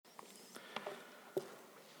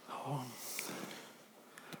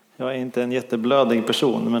Jag är inte en jätteblödig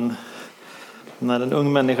person, men när en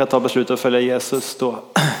ung människa tar beslut att följa Jesus, då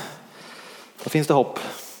finns det hopp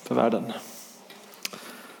för världen.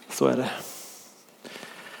 Så är det.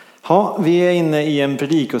 Ja, vi är inne i en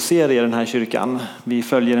predikoserie i den här kyrkan. Vi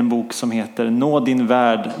följer en bok som heter Nå din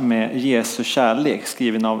värld med Jesu kärlek,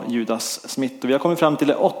 skriven av Judas Smith. Och vi har kommit fram till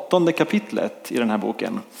det 8:e kapitlet i den här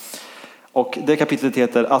boken. Och det kapitlet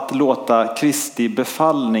heter Att låta Kristi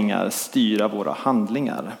befallningar styra våra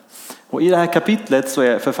handlingar. Och i det här kapitlet så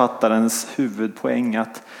är författarens huvudpoäng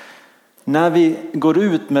att när vi går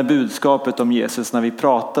ut med budskapet om Jesus, när vi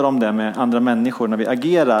pratar om det med andra människor, när vi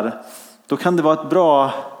agerar, då kan det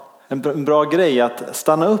vara en bra grej att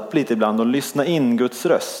stanna upp lite ibland och lyssna in Guds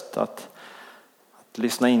röst. Att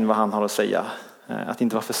lyssna in vad han har att säga. Att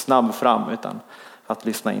inte vara för snabb fram, utan att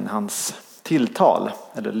lyssna in hans tilltal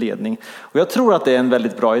eller ledning. Och jag tror att det är en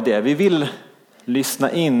väldigt bra idé. Vi vill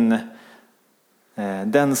lyssna in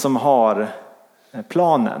den som har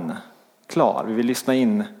planen klar. Vi vill lyssna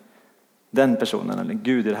in den personen, eller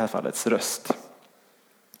Gud i det här fallets röst.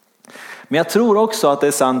 Men jag tror också att det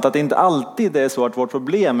är sant att det inte alltid är så att vårt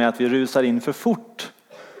problem är att vi rusar in för fort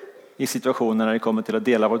i situationer när det kommer till att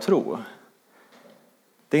dela vår tro.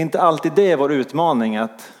 Det är inte alltid det vår utmaning,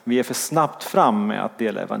 att vi är för snabbt fram med att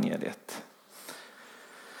dela evangeliet.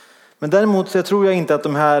 Men däremot så tror jag inte att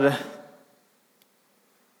de här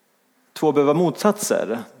två behöver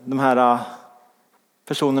motsatser. De här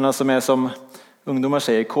personerna som är, som ungdomar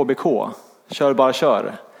säger, KBK, kör bara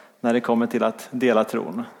kör, när det kommer till att dela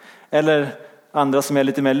tron. Eller andra som är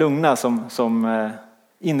lite mer lugna, som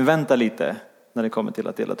inväntar lite när det kommer till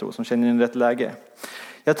att dela tro, som känner in rätt läge.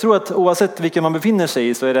 Jag tror att oavsett vilken man befinner sig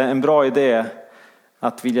i så är det en bra idé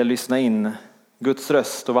att vilja lyssna in Guds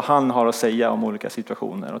röst och vad han har att säga om olika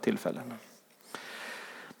situationer och tillfällen.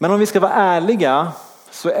 Men om vi ska vara ärliga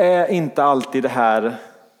så är inte alltid det här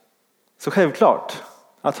så självklart,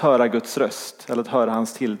 att höra Guds röst eller att höra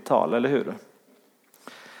hans tilltal, eller hur?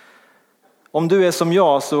 Om du är som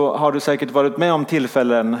jag så har du säkert varit med om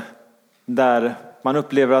tillfällen där man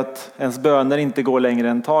upplever att ens böner inte går längre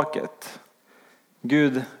än taket.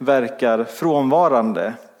 Gud verkar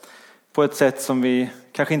frånvarande på ett sätt som vi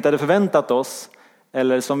kanske inte hade förväntat oss,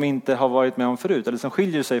 eller som vi inte har varit med om förut, eller som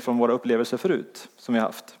skiljer sig från våra upplevelser förut som vi har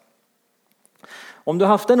haft. Om du har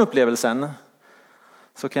haft den upplevelsen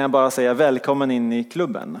så kan jag bara säga välkommen in i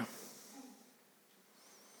klubben.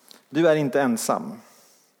 Du är inte ensam.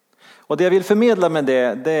 Och det jag vill förmedla med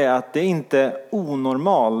det är att det inte är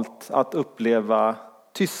onormalt att uppleva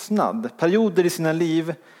tystnad. Perioder i sina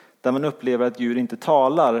liv där man upplever att Gud inte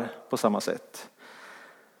talar på samma sätt.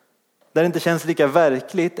 Där det inte känns lika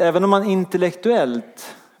verkligt, även om man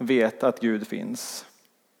intellektuellt vet att Gud finns.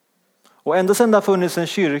 Och ända sedan det har funnits en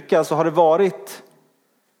kyrka så har det varit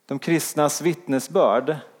de kristnas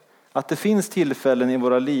vittnesbörd att det finns tillfällen i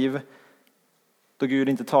våra liv då Gud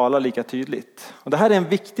inte talar lika tydligt. Och det här är en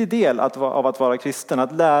viktig del av att vara kristen,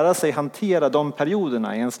 att lära sig hantera de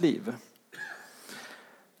perioderna i ens liv.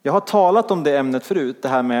 Jag har talat om det ämnet förut, det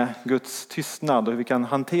här med Guds tystnad och hur vi kan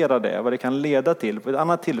hantera det, vad det kan leda till på ett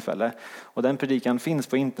annat tillfälle. Och den predikan finns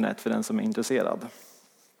på internet för den som är intresserad.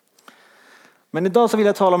 Men idag så vill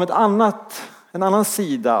jag tala om en annan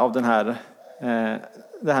sida av det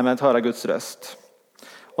här med att höra Guds röst.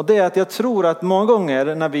 Och det är att jag tror att många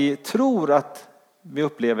gånger när vi tror att vi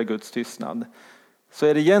upplever Guds tystnad så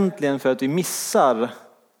är det egentligen för att vi missar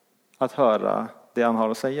att höra det han har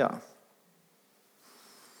att säga.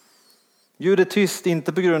 Gud är tyst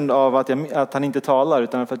inte på grund av att han inte talar,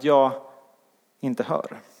 utan för att jag inte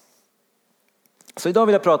hör. Så idag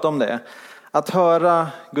vill jag prata om det. Att höra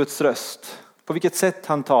Guds röst. På vilket sätt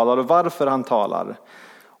han talar och varför han talar.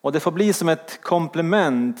 Och det får bli som ett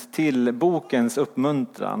komplement till bokens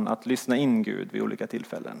uppmuntran att lyssna in Gud vid olika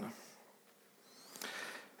tillfällen.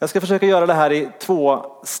 Jag ska försöka göra det här i 2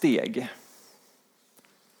 steg.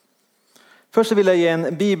 Först vill jag ge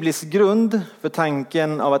en biblisk grund för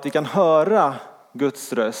tanken av att vi kan höra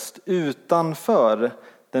Guds röst utanför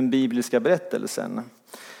den bibliska berättelsen.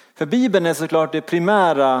 För Bibeln är såklart det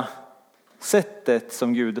primära sättet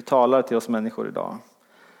som Gud talar till oss människor idag.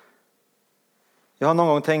 Jag har någon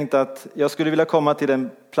gång tänkt att jag skulle vilja komma till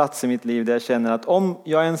en plats i mitt liv där jag känner att om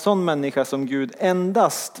jag är en sån människa som Gud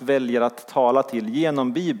endast väljer att tala till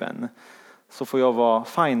genom Bibeln, så får jag vara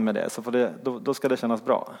fine med det. Så då ska det kännas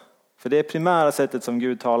bra. För det är primära sättet som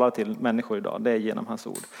Gud talar till människor idag, det är genom hans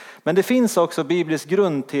ord. Men det finns också biblisk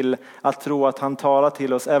grund till att tro att han talar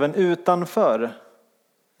till oss även utanför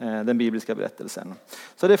den bibliska berättelsen.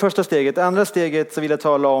 Så det är första steget. Det andra steget så vill jag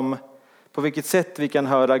tala om på vilket sätt vi kan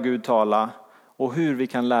höra Gud tala och hur vi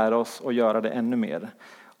kan lära oss att göra det ännu mer.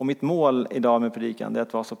 Och mitt mål idag med predikan är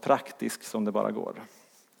att vara så praktisk som det bara går.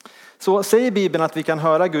 Så säger Bibeln att vi kan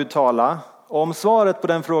höra Gud tala. Och om svaret på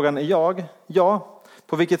den frågan är ja,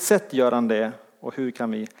 på vilket sätt gör han det? Och hur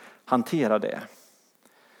kan vi hantera det?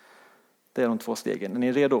 Det är de 2 stegen. Är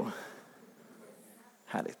ni redo?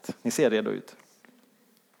 Härligt. Ni ser redo ut.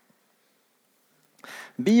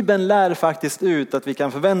 Bibeln lär faktiskt ut att vi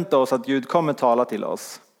kan förvänta oss att Gud kommer tala till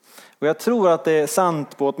oss. Och jag tror att det är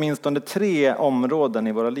sant på åtminstone 3 områden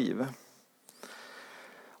i våra liv.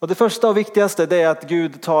 Och det första och viktigaste är att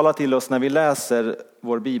Gud talar till oss när vi läser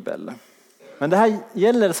vår bibel. Men det här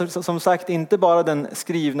gäller som sagt inte bara den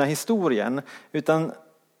skrivna historien, utan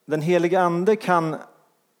den heliga ande kan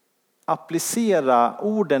applicera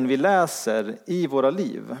orden vi läser i våra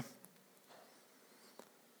liv.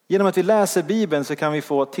 Genom att vi läser Bibeln så kan vi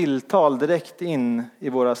få tilltal direkt in i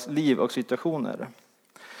våra liv och situationer.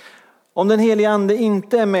 Om den heliga ande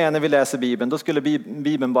inte är med när vi läser Bibeln, då skulle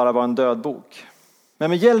Bibeln bara vara en död bok. Men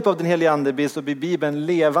med hjälp av den heliga ande så blir Bibeln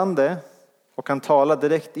levande och kan tala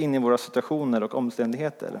direkt in i våra situationer och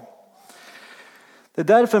omständigheter. Det är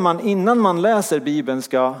därför man innan man läser Bibeln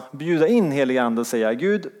ska bjuda in heliga ande och säga: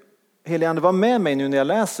 Gud, heliga ande, var med mig nu när jag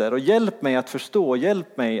läser och hjälp mig att förstå,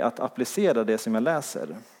 hjälp mig att applicera det som jag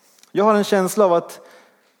läser. Jag har en känsla av att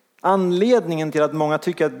anledningen till att många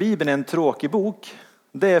tycker att Bibeln är en tråkig bok,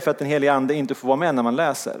 det är för att den heliga ande inte får vara med när man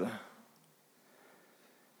läser.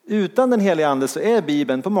 Utan den heliga ande så är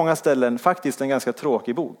Bibeln på många ställen faktiskt en ganska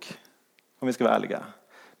tråkig bok, om vi ska vara ärliga.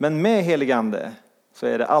 Men med heliga ande så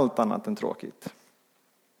är det allt annat än tråkigt.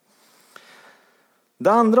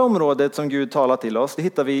 Det andra området som Gud talar till oss, det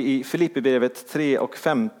hittar vi i Filipperbrevet 3 och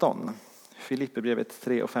 15. Filipperbrevet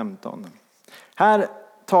 3 och 15. Här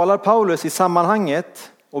talar Paulus i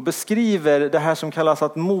sammanhanget och beskriver det här som kallas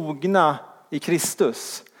att mogna i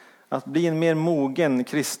Kristus. Att bli en mer mogen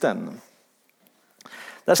kristen.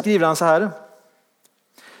 Där skriver han så här: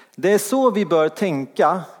 det är så vi bör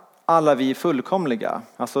tänka, alla vi fullkomliga.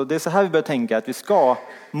 Alltså det är så här vi bör tänka, att vi ska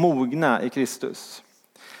mogna i Kristus.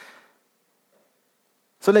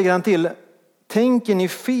 Så lägger han till: tänker ni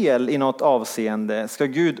fel i något avseende ska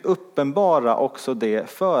Gud uppenbara också det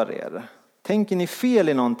för er. Tänker ni fel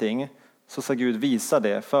i någonting så ska Gud visa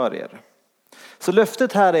det för er. Så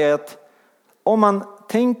löftet här är att om man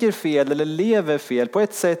tänker fel eller lever fel på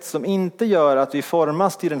ett sätt som inte gör att vi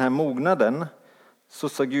formas till den här mognaden, så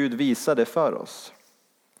ska Gud visa det för oss.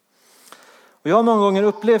 Och jag har många gånger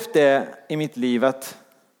upplevt det i mitt liv, att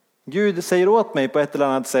Gud säger åt mig på ett eller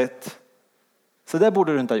annat sätt: så där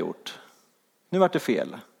borde du inte ha gjort. Nu var det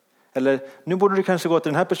fel. Eller nu borde du kanske gå till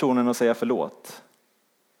den här personen och säga förlåt.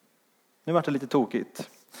 Nu var det lite tokigt.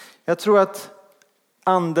 Jag tror att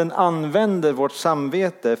anden använder vårt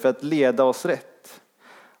samvete för att leda oss rätt.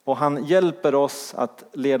 Och han hjälper oss att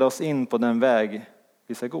leda oss in på den väg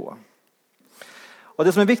vi ska gå. Och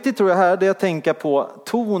det som är viktigt tror jag här, det är att tänka på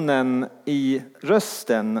tonen i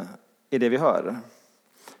rösten i det vi hör.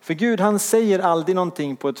 För Gud, han säger aldrig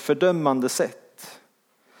någonting på ett fördömande sätt.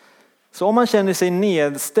 Så om man känner sig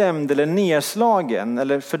nedstämd eller nedslagen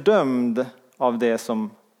eller fördömd av det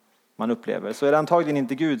som man upplever, så är det antagligen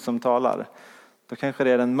inte Gud som talar. Då kanske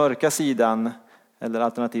det är den mörka sidan, eller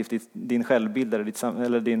alternativt din självbild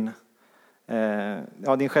eller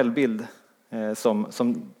din självbild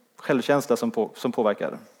som självkänsla som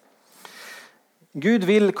påverkar. Gud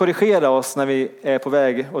vill korrigera oss när vi är på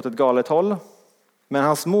väg åt ett galet håll, men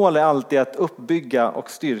hans mål är alltid att uppbygga och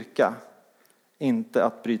styrka, inte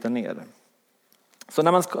att bryta ner. Så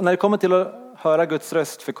när det kommer till att höra Guds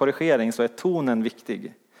röst för korrigering, så är tonen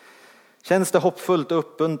viktig. Känns det hoppfullt och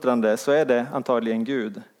uppmuntrande, så är det antagligen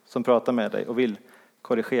Gud som pratar med dig och vill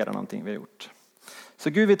korrigera någonting vi har gjort. Så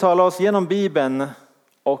Gud vill tala oss genom Bibeln,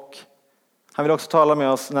 och han vill också tala med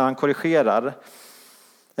oss när han korrigerar.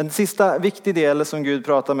 En sista viktig del som Gud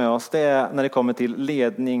pratar med oss, det är när det kommer till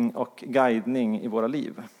ledning och guidning i våra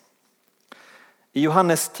liv. I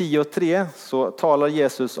Johannes 10:3 så talar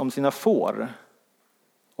Jesus om sina får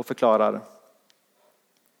och förklarar: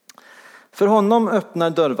 för honom öppnar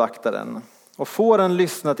dörrvaktaren, och fåren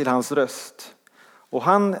lyssnar till hans röst. Och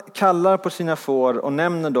han kallar på sina får och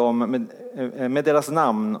nämner dem med deras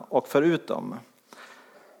namn och för ut dem.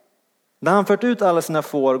 När han fört ut alla sina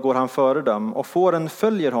får går han före dem, och fåren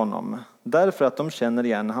följer honom därför att de känner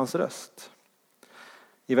igen hans röst.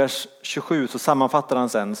 I vers 27 så sammanfattar han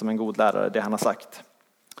sen som en god lärare det han har sagt.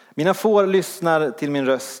 Mina får lyssnar till min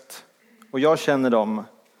röst, och jag känner dem,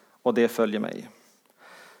 och det följer mig.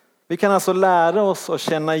 Vi kan alltså lära oss att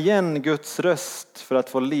känna igen Guds röst för att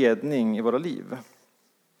få ledning i våra liv.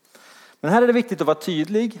 Men här är det viktigt att vara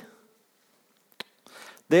tydlig.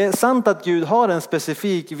 Det är sant att Gud har en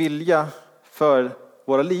specifik vilja för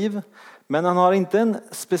våra liv. Men han har inte en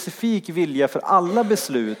specifik vilja för alla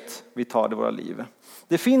beslut vi tar i våra liv.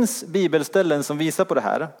 Det finns bibelställen som visar på det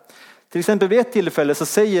här. Till exempel vid ett tillfälle så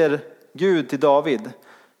säger Gud till David: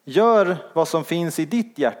 gör vad som finns i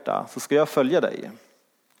ditt hjärta så ska jag följa dig.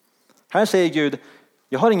 Här säger Gud: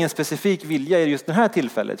 jag har ingen specifik vilja i just det här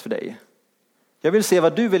tillfället för dig. Jag vill se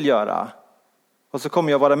vad du vill göra och så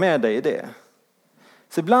kommer jag vara med dig i det.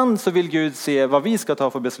 Så ibland så vill Gud se vad vi ska ta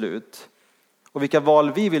för beslut och vilka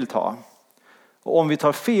val vi vill ta. Och om vi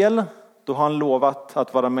tar fel, då har han lovat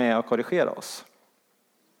att vara med och korrigera oss.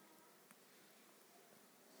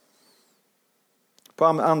 På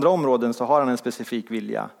andra områden så har han en specifik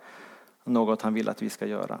vilja, något han vill att vi ska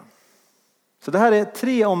göra. Så det här är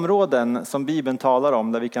 3 områden som Bibeln talar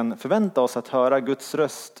om där vi kan förvänta oss att höra Guds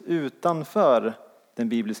röst utanför den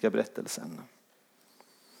bibliska berättelsen.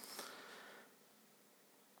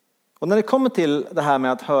 Och när det kommer till det här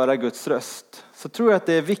med att höra Guds röst så tror jag att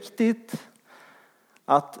det är viktigt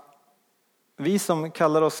att vi som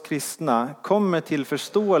kallar oss kristna kommer till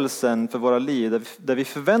förståelsen för våra liv där vi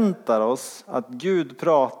förväntar oss att Gud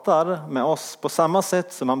pratar med oss på samma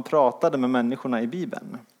sätt som han pratade med människorna i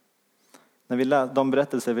Bibeln. När de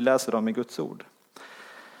berättelser vi läser om i Guds ord.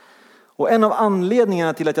 Och en av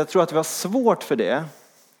anledningarna till att jag tror att vi har svårt för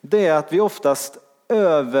det är att vi oftast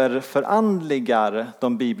överförandligar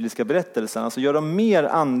de bibliska berättelserna. Alltså gör dem mer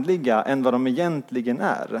andliga än vad de egentligen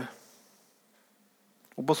är.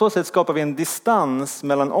 Och på så sätt skapar vi en distans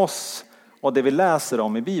mellan oss och det vi läser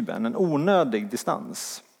om i Bibeln. En onödig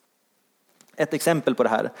distans. Ett exempel på det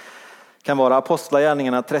här kan vara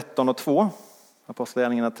Apostlagärningarna 13 och 2.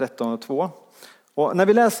 Apostlagärningarna 13 och 2. Och när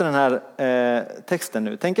vi läser den här texten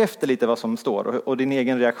nu, tänk efter lite vad som står och din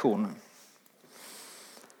egen reaktion.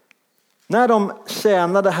 När de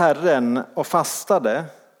tjänade Herren och fastade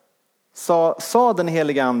sa den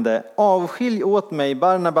helige ande: avskilj åt mig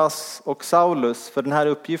Barnabas och Saulus för den här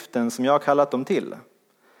uppgiften som jag har kallat dem till.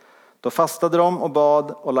 Då fastade de och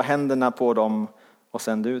bad och la händerna på dem och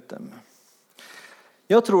sände ut dem.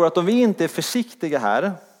 Jag tror att om vi inte är försiktiga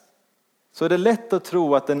här så är det lätt att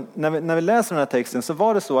tro att när vi läser den här texten så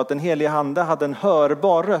var det så att den helige ande hade en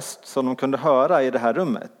hörbar röst som de kunde höra i det här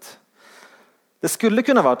rummet. Det skulle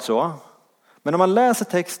kunna varit så, men om man läser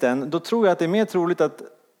texten då tror jag att det är mer troligt att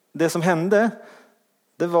det som hände,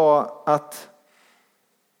 det var att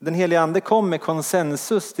den helige ande kom med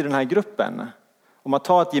konsensus till den här gruppen om att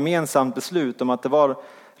ta ett gemensamt beslut om att det var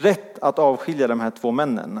rätt att avskilja de här 2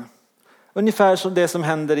 männen. Ungefär som det som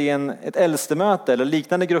händer i ett äldstemöte eller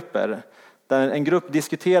liknande grupper, där en grupp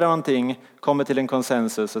diskuterar någonting, kommer till en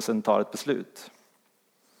konsensus och sen tar ett beslut.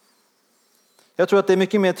 Jag tror att det är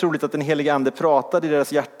mycket mer troligt att den helige ande pratade i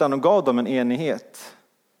deras hjärtan och gav dem en enighet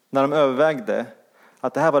när de övervägde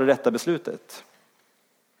att det här var det rätta beslutet.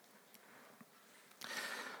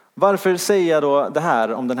 Varför säger jag då det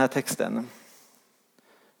här om den här texten?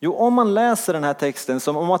 Jo, om man läser den här texten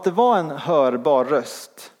som om att det var en hörbar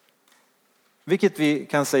röst, vilket vi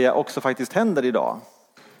kan säga också faktiskt händer idag.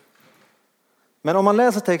 Men om man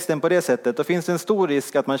läser texten på det sättet då finns det en stor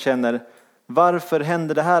risk att man känner: varför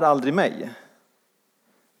händer det här aldrig mig?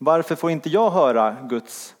 Varför får inte jag höra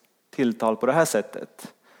Guds tilltal på det här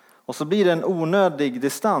sättet? Och så blir det en onödig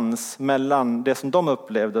distans mellan det som de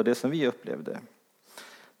upplevde och det som vi upplevde.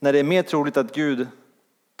 När det är mer troligt att Gud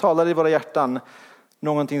talar i våra hjärtan,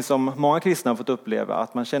 någonting som många kristna har fått uppleva,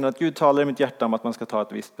 att man känner att Gud talar i mitt hjärta om att man ska ta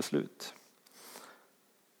ett visst beslut.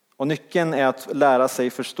 Och nyckeln är att lära sig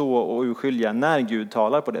förstå och urskilja när Gud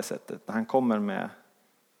talar på det sättet, när han kommer med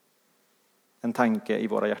en tanke i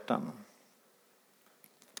våra hjärtan.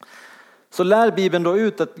 Så lär Bibeln då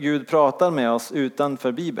ut att Gud pratar med oss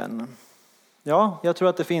utanför Bibeln? Ja, jag tror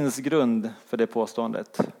att det finns grund för det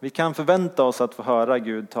påståendet. Vi kan förvänta oss att få höra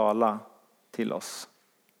Gud tala till oss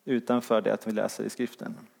utanför det att vi läser i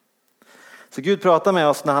skriften. Så Gud pratar med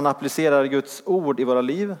oss när han applicerar Guds ord i våra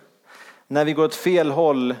liv, när vi går åt fel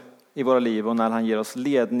håll i våra liv och när han ger oss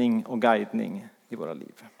ledning och guidning i våra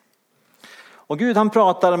liv. Och Gud, han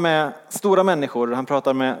pratar med stora människor, han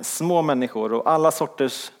pratar med små människor och alla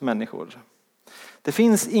sorters människor. Det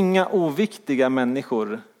finns inga oviktiga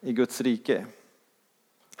människor i Guds rike.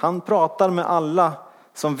 Han pratar med alla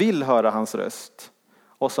som vill höra hans röst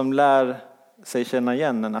och som lär sig känna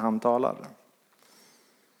igen när han talar.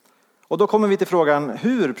 Och då kommer vi till frågan: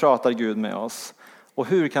 hur pratar Gud med oss och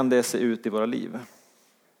hur kan det se ut i våra liv?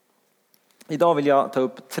 Idag vill jag ta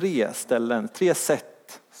upp 3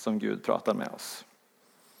 sätt som Gud pratar med oss.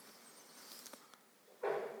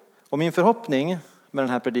 Och min förhoppning med den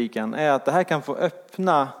här predikan är att det här kan få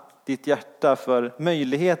öppna ditt hjärta för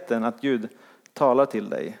möjligheten att Gud talar till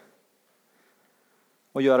dig.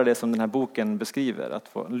 och göra det som den här boken beskriver. Att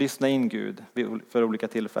få lyssna in Gud för olika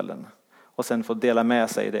tillfällen. Och sen få dela med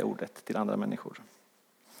sig det ordet till andra människor.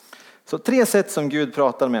 Så 3 sätt som Gud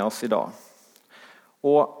pratar med oss idag.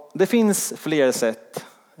 Och det finns fler sätt.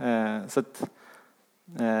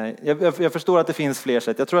 Jag förstår att det finns fler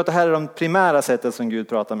sätt. Jag tror att det här är de primära sätten som Gud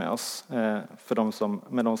pratar med oss. För de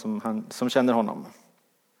som känner honom.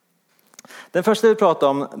 Den första vi pratar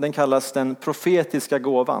om, den kallas den profetiska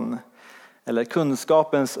gåvan. Eller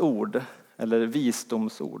kunskapens ord. Eller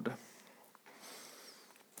visdomsord.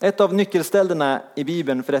 Ett av nyckelställena i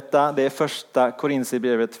Bibeln för detta, det är första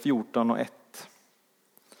Korinthierbrevet 14:1.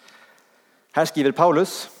 Här skriver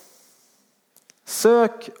Paulus: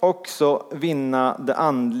 sök också vinna de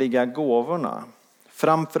andliga gåvorna,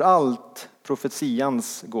 framför allt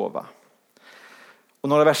profetians gåva. Och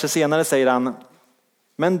några verser senare säger han: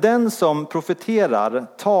 men den som profeterar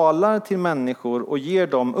talar till människor och ger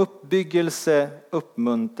dem uppbyggelse,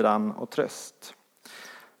 uppmuntran och tröst.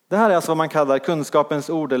 Det här är alltså vad man kallar kunskapens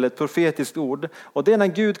ord eller ett profetiskt ord. Och det är när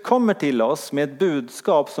Gud kommer till oss med ett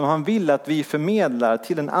budskap som han vill att vi förmedlar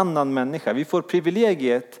till en annan människa. Vi får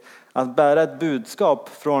privilegiet att bära ett budskap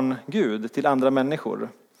från Gud till andra människor.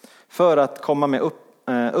 För att komma med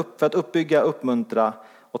för att uppbygga, uppmuntra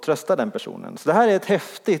och trösta den personen. Så det här är ett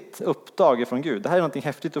häftigt uppdrag från Gud. Det här är något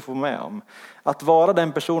häftigt att få med om. Att vara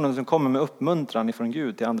den personen som kommer med uppmuntran ifrån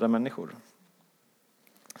Gud till andra människor.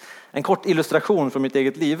 En kort illustration från mitt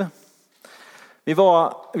eget liv. Vi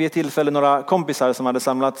var vid ett tillfälle några kompisar som hade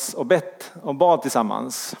samlats och bett och bad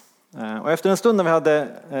tillsammans. Och efter en stund när vi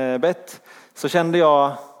hade bett så kände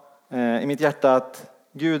jag i mitt hjärta att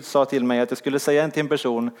Gud sa till mig att jag skulle säga till en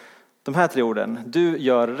person de här 3 orden: du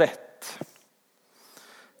gör rätt.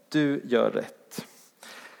 Du gör rätt.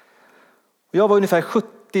 Jag var ungefär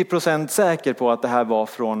 70% säker på att det här var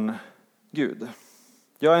från Gud.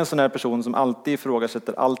 Jag är en sån här person som alltid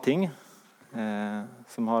ifrågasätter allting.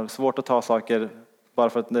 Som har svårt att ta saker bara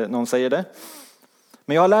för att någon säger det.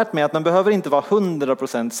 Men jag har lärt mig att man behöver inte vara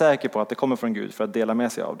 100% säker på att det kommer från Gud för att dela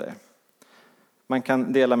med sig av det. Man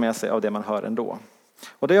kan dela med sig av det man hör ändå.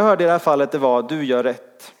 Och det jag hörde i det här fallet, det var: du gör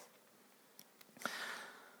rätt.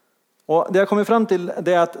 Och det jag kommer fram till,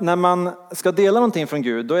 det är att när man ska dela någonting från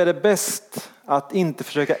Gud, då är det bäst att inte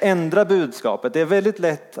försöka ändra budskapet. Det är väldigt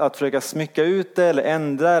lätt att försöka smycka ut det eller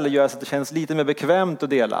ändra eller göra så att det känns lite mer bekvämt att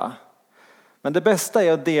dela. Men det bästa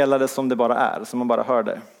är att dela det som det bara är, som man bara hör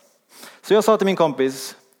det. Så jag sa till min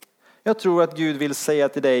kompis: jag tror att Gud vill säga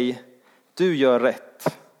till dig: du gör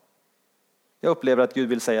rätt. Jag upplever att Gud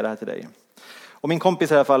vill säga det här till dig. Och min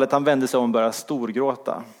kompis i det här fallet, han vände sig om och började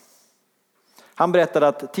storgråta. Han berättade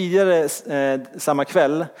att tidigare samma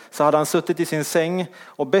kväll så hade han suttit i sin säng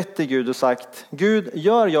och bett till Gud och sagt: Gud,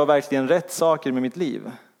 gör jag verkligen rätt saker med mitt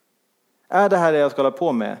liv? Är det här det jag ska hålla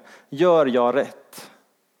på med? Gör jag rätt?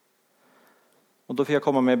 Och då fick jag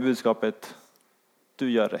komma med budskapet: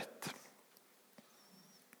 du gör rätt.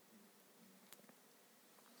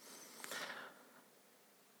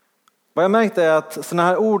 Vad jag märkte är att sådana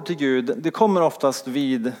här ord till Gud, det kommer oftast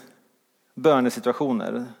vid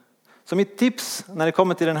bönesituationer. Så mitt tips när det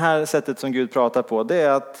kommer till det här sättet som Gud pratar på, det är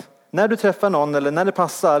att när du träffar någon eller när det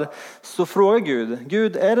passar, så fråga Gud: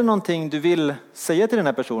 Gud, är det någonting du vill säga till den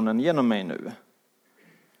här personen genom mig nu?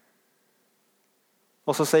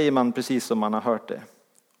 Och så säger man precis som man har hört det,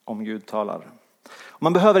 om Gud talar. Och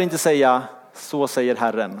man behöver inte säga: så säger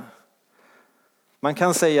Herren. Man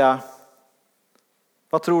kan säga: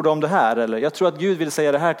 vad tror du om det här? Eller: jag tror att Gud vill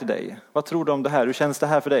säga det här till dig. Vad tror du om det här? Hur känns det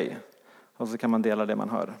här för dig? Och så kan man dela det man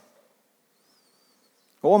hör.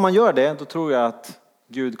 Och om man gör det, då tror jag att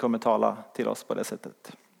Gud kommer tala till oss på det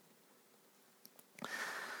sättet.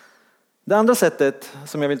 Det andra sättet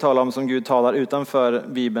som jag vill tala om som Gud talar utanför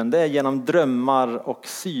Bibeln, det är genom drömmar och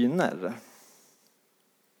syner.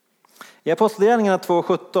 I Apostlagärningarna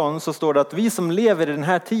 2:17 så står det att vi som lever i den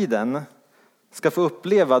här tiden ska få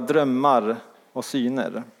uppleva drömmar och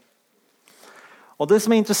syner. Och det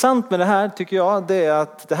som är intressant med det här, tycker jag, det är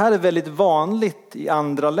att det här är väldigt vanligt i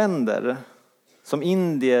andra länder. Som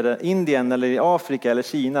Indien eller i Afrika eller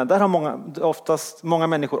Kina. Där har många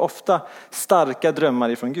människor ofta starka drömmar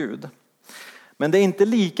ifrån Gud. Men det är inte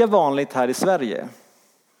lika vanligt här i Sverige.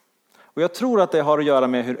 Och jag tror att det har att göra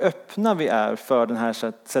med hur öppna vi är för det här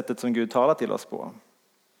sättet som Gud talar till oss på.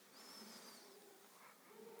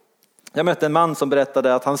 Jag mötte en man som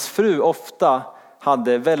berättade att hans fru ofta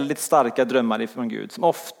hade väldigt starka drömmar ifrån Gud. Som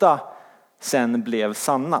ofta sen blev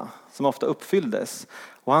sanna. Som ofta uppfylldes.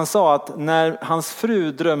 Och han sa att när hans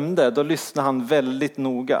fru drömde, då lyssnade han väldigt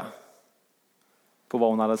noga på vad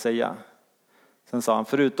hon hade att säga. Sen sa han,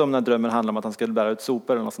 förutom när drömmen handlade om att han skulle bära ut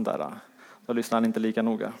sopor eller något sånt där, då lyssnade han inte lika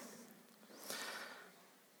noga.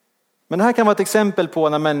 Men det här kan vara ett exempel på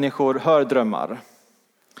när människor hör drömmar.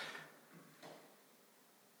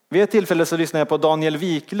 Vid ett tillfälle så lyssnade jag på Daniel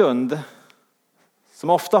Wiklund som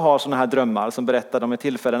ofta har sådana här drömmar som berättade om ett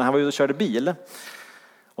tillfälle när han var ute och körde bil.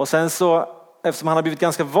 Och sen så, eftersom han har blivit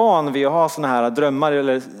ganska van vid att ha sådana här drömmar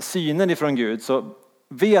eller syner ifrån Gud, så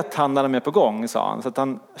vet han när de är på gång, sa han. Så att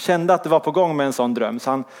han kände att det var på gång med en sån dröm. Så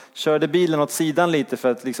han körde bilen åt sidan lite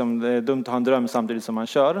för att liksom, det är dumt att ha en dröm samtidigt som man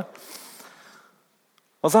kör.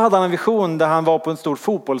 Och så hade han en vision där han var på en stor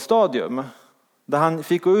fotbollsstadium. Där han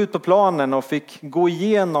fick gå ut på planen och fick gå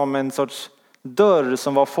igenom en sorts dörr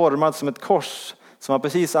som var formad som ett kors. Som var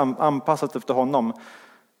precis anpassat efter honom.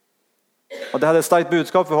 Och det hade ett starkt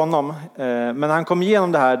budskap för honom. Men när han kom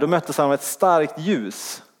igenom det här, då möttes han av ett starkt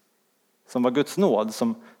ljus. Som var Guds nåd,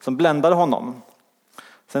 som bländade honom.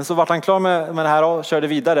 Sen så var han klar med det här och körde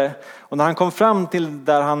vidare. Och när han kom fram till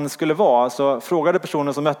där han skulle vara, så frågade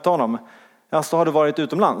personen som mötte honom: ja, så har du varit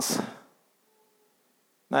utomlands?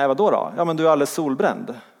 Nej, vad då? Ja, men du är alldeles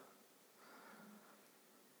solbränd.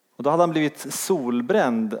 Och då hade han blivit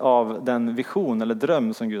solbränd av den vision eller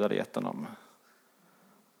dröm som Gud hade gett honom.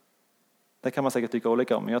 Det kan man säkert tycka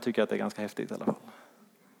olika om, men jag tycker att det är ganska häftigt i alla fall.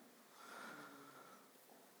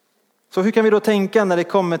 Så hur kan vi då tänka när det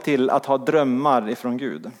kommer till att ha drömmar ifrån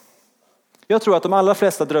Gud? Jag tror att de allra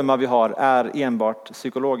flesta drömmar vi har är enbart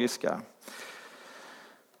psykologiska.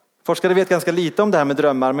 Forskare vet ganska lite om det här med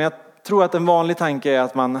drömmar, men jag tror att en vanlig tanke är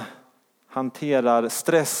att man hanterar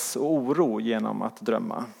stress och oro genom att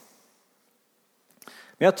drömma.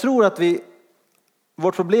 Men jag tror att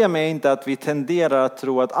vårt problem är inte att vi tenderar att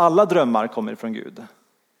tro att alla drömmar kommer från Gud.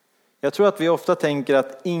 Jag tror att vi ofta tänker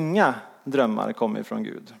att inga drömmar kommer från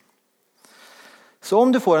Gud. Så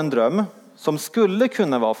om du får en dröm som skulle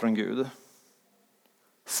kunna vara från Gud,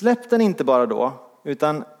 släpp den inte bara då,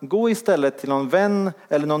 utan gå istället till någon vän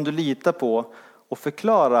eller någon du litar på och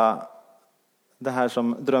förklara det här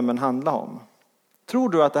som drömmen handlar om. Tror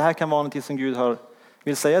du att det här kan vara något som Gud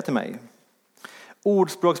vill säga till mig?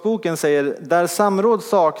 Ordspråksboken säger: där samråd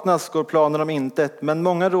saknas går planer om intet, men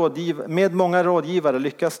med många rådgivare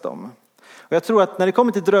lyckas de. Och jag tror att när det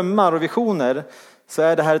kommer till drömmar och visioner så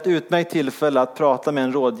är det här ett utmärkt tillfälle att prata med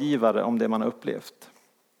en rådgivare om det man har upplevt.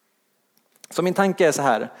 Så min tanke är så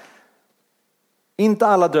här: inte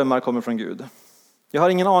alla drömmar kommer från Gud. Jag har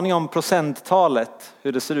ingen aning om procenttalet,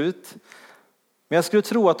 hur det ser ut. Men jag skulle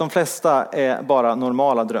tro att de flesta är bara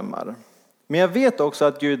normala drömmar. Men jag vet också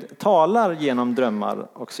att Gud talar genom drömmar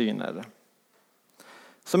och syner.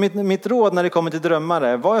 Så mitt råd när det kommer till drömmar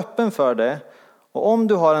är: var öppen för det. Och om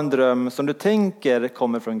du har en dröm som du tänker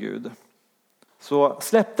kommer från Gud, så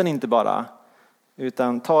släpp den inte bara,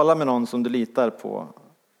 utan tala med någon som du litar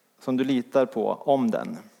på om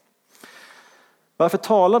den. Varför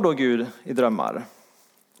talar då Gud i drömmar?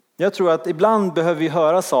 Jag tror att ibland behöver vi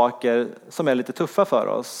höra saker som är lite tuffa för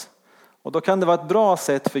oss. Och då kan det vara ett bra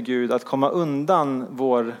sätt för Gud att komma undan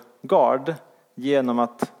vår gard genom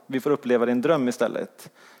att vi får uppleva det i en dröm istället.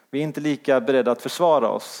 Vi är inte lika beredda att försvara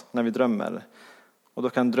oss när vi drömmer. Och då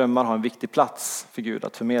kan drömmar ha en viktig plats för Gud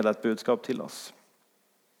att förmedla ett budskap till oss.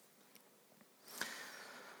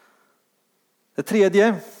 Det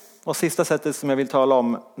tredje och sista sättet som jag vill tala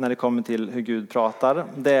om när det kommer till hur Gud pratar,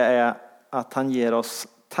 det är att han ger oss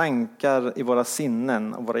tankar i våra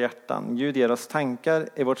sinnen och våra hjärtan. Gud ger oss tankar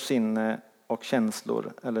i vårt sinne och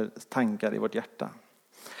känslor, eller tankar i vårt hjärta.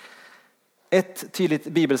 Ett tydligt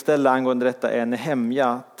bibelställe angående detta är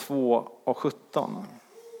Nehemja 2:17.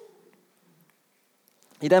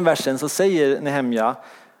 I den versen så säger Nehemja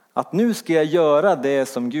att nu ska jag göra det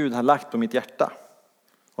som Gud har lagt på mitt hjärta.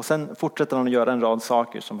 Och sen fortsätter han att göra en rad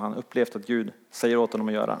saker som han upplevt att Gud säger åt honom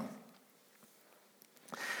att göra.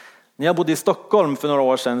 När jag bodde i Stockholm för några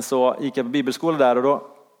år sedan så gick jag på bibelskola där, och då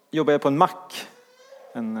jobbade jag på en mack.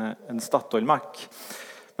 En Statoil-mack.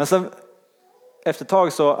 Men sen efter ett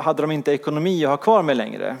tag så hade de inte ekonomi att ha kvar mig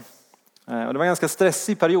längre. Och det var en ganska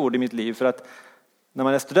stressig period i mitt liv, för att när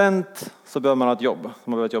man är student så behöver man ha ett jobb. Man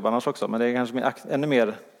behöver ett jobb annars också, men det är kanske ännu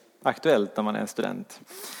mer aktuellt när man är student.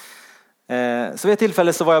 Så vid ett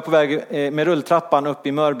tillfälle så var jag på väg med rulltrappan upp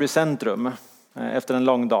i Mörby centrum efter en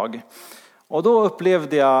lång dag. Och då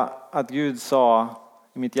upplevde jag att Gud sa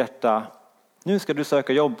i mitt hjärta: nu ska du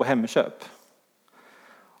söka jobb på Hemköp.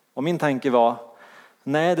 Och min tanke var: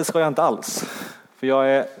 nej, det ska jag inte alls. För jag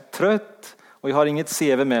är trött och jag har inget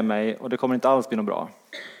CV med mig och det kommer inte alls bli något bra.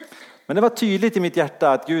 Men det var tydligt i mitt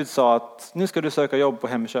hjärta att Gud sa att nu ska du söka jobb på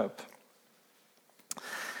Hemköp.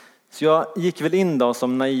 Så jag gick väl in då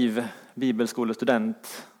som naiv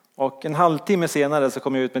bibelskolestudent. Och en halvtimme senare så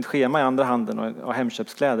kom jag ut med ett schema i andra handen och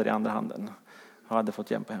Hemköpskläder i andra handen. Jag hade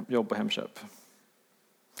fått jobb på Hemköp.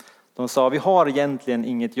 De sa, vi har egentligen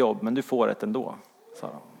inget jobb, men du får ett ändå, sa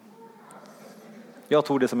de. Jag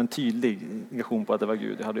tog det som en tydlig indikation på att det var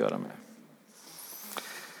Gud jag hade att göra med.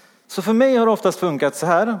 Så för mig har det oftast funkat så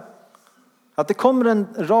här, att det kommer en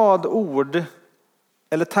rad ord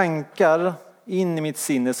eller tankar in i mitt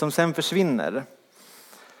sinne som sen försvinner.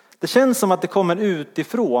 Det känns som att det kommer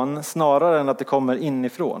utifrån snarare än att det kommer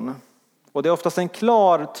inifrån. Och det är oftast en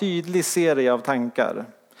klar, tydlig serie av tankar.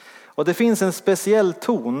 Och det finns en speciell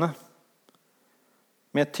ton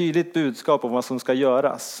med ett tydligt budskap om vad som ska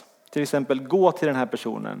göras. Till exempel, gå till den här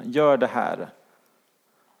personen, gör det här.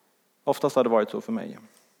 Oftast har det varit så för mig.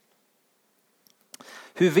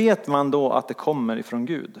 Hur vet man då att det kommer ifrån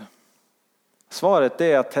Gud? Svaret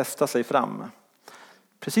är att testa sig fram.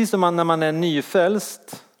 Precis som när man är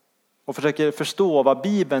nyfrälst och försöker förstå vad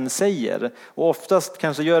Bibeln säger och oftast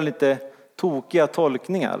kanske gör lite tokiga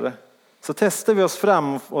tolkningar, så testar vi oss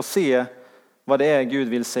fram och se vad det är Gud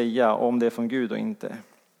vill säga och om det är från Gud och inte.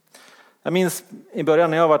 Jag minns i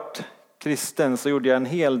början när jag var kristen så gjorde jag en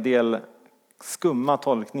hel del skumma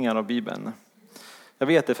tolkningar av Bibeln. Jag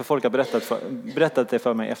vet det för folk har berättat det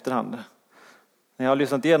för mig i efterhand. När jag har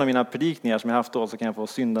lyssnat igenom mina predikningar som jag haft då så kan jag få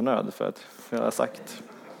syndanöd för att jag har sagt.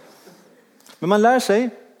 Men man lär sig,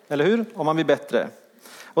 eller hur? Om man blir bättre.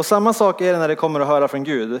 Och samma sak är det när det kommer att höra från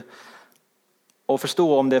Gud. Och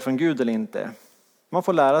förstå om det är från Gud eller inte. Man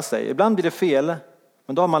får lära sig. Ibland blir det fel,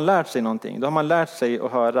 men då har man lärt sig någonting. Då har man lärt sig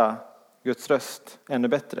att höra Guds röst ännu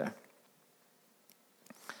bättre.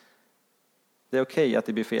 Det är okej att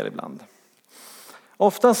det blir fel ibland.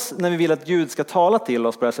 Oftast när vi vill att Gud ska tala till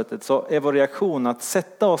oss på det här sättet så är vår reaktion att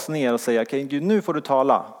sätta oss ner och säga okej, Gud, nu får du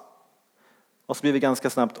tala. Och så blir vi ganska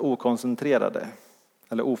snabbt okoncentrerade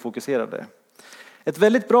eller ofokuserade. Ett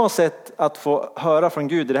väldigt bra sätt att få höra från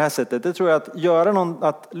Gud i det här sättet, det tror jag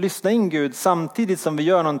att lyssna in Gud samtidigt som vi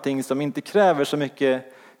gör någonting som inte kräver så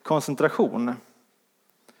mycket koncentration.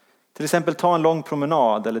 Till exempel ta en lång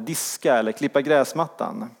promenad eller diska eller klippa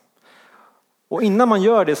gräsmattan. Och innan man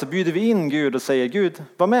gör det så bjuder vi in Gud och säger Gud,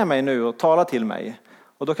 var med mig nu och tala till mig.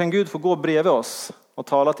 Och då kan Gud få gå bredvid oss och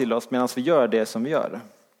tala till oss medan vi gör det som vi gör.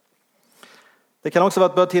 Det kan också vara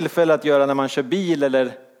ett bra tillfälle att göra när man kör bil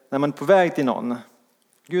eller när man är på väg till någon.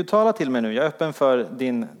 Gud, tala till mig nu, jag är öppen för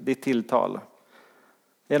ditt tilltal. Är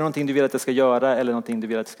det någonting du vill att jag ska göra eller någonting du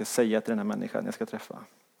vill att jag ska säga till den här människan jag ska träffa?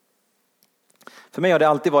 För mig har det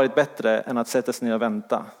alltid varit bättre än att sätta sig ner och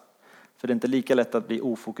vänta. För det är inte lika lätt att bli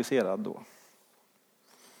ofokuserad då.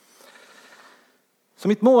 Så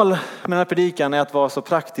mitt mål med den här predikan är att vara så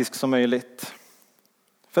praktisk som möjligt.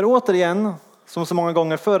 För återigen, som så många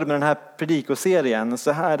gånger förr med den här predikoserien,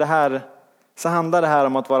 så handlar det här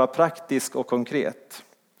om att vara praktisk och konkret.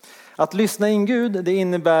 Att lyssna in Gud, det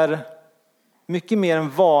innebär mycket mer än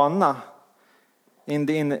vana.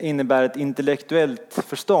 Det innebär ett intellektuellt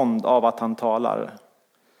förstånd av att han talar.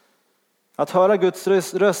 Att höra Guds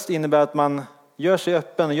röst innebär att man gör sig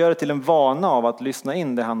öppen och gör det till en vana av att lyssna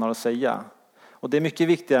in det han har att säga. Och det är mycket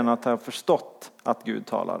viktigare än att ha förstått att Gud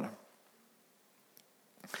talar.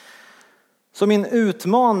 Så min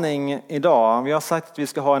utmaning idag, vi har sagt att vi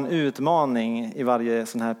ska ha en utmaning i varje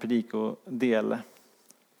sån här predikodel.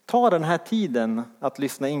 Ta den här tiden att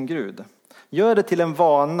lyssna in Gud. Gör det till en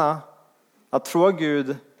vana att fråga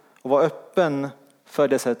Gud och vara öppen för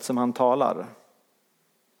det sätt som han talar.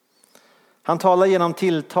 Han talar genom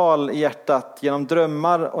tilltal i hjärtat, genom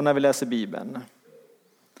drömmar och när vi läser Bibeln.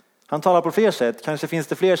 Han talar på fler sätt. Kanske finns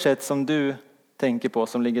det fler sätt som du tänker på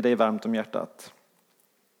som ligger dig varmt om hjärtat.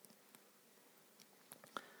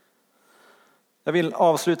 Jag vill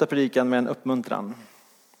avsluta predikan med en uppmuntran.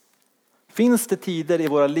 Finns det tider i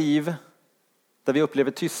våra liv där vi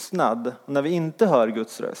upplever tystnad och när vi inte hör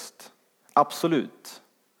Guds röst? Absolut.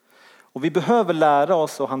 Och vi behöver lära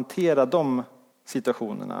oss att hantera de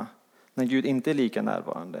situationerna när Gud inte är lika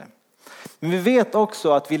närvarande. Men vi vet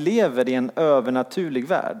också att vi lever i en övernaturlig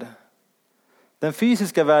värld. Den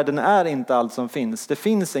fysiska världen är inte allt som finns. Det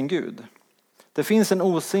finns en Gud. Det finns en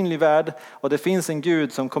osynlig värld och det finns en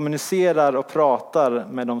Gud som kommunicerar och pratar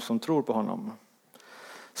med de som tror på honom.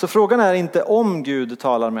 Så frågan är inte om Gud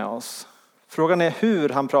talar med oss. Frågan är hur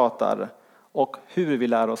han pratar och hur vi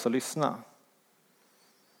lär oss att lyssna.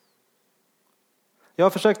 Jag har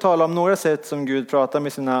försökt tala om några sätt som Gud pratar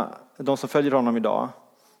med de som följer honom idag.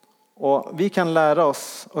 Och vi kan lära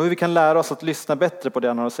oss och hur vi kan lära oss att lyssna bättre på det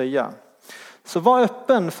han har att säga. Så var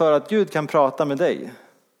öppen för att Gud kan prata med dig.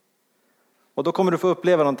 Och då kommer du få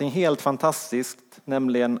uppleva någonting helt fantastiskt,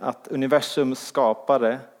 nämligen att universums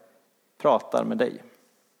skapare pratar med dig.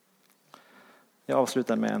 Jag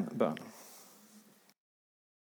avslutar med en bön.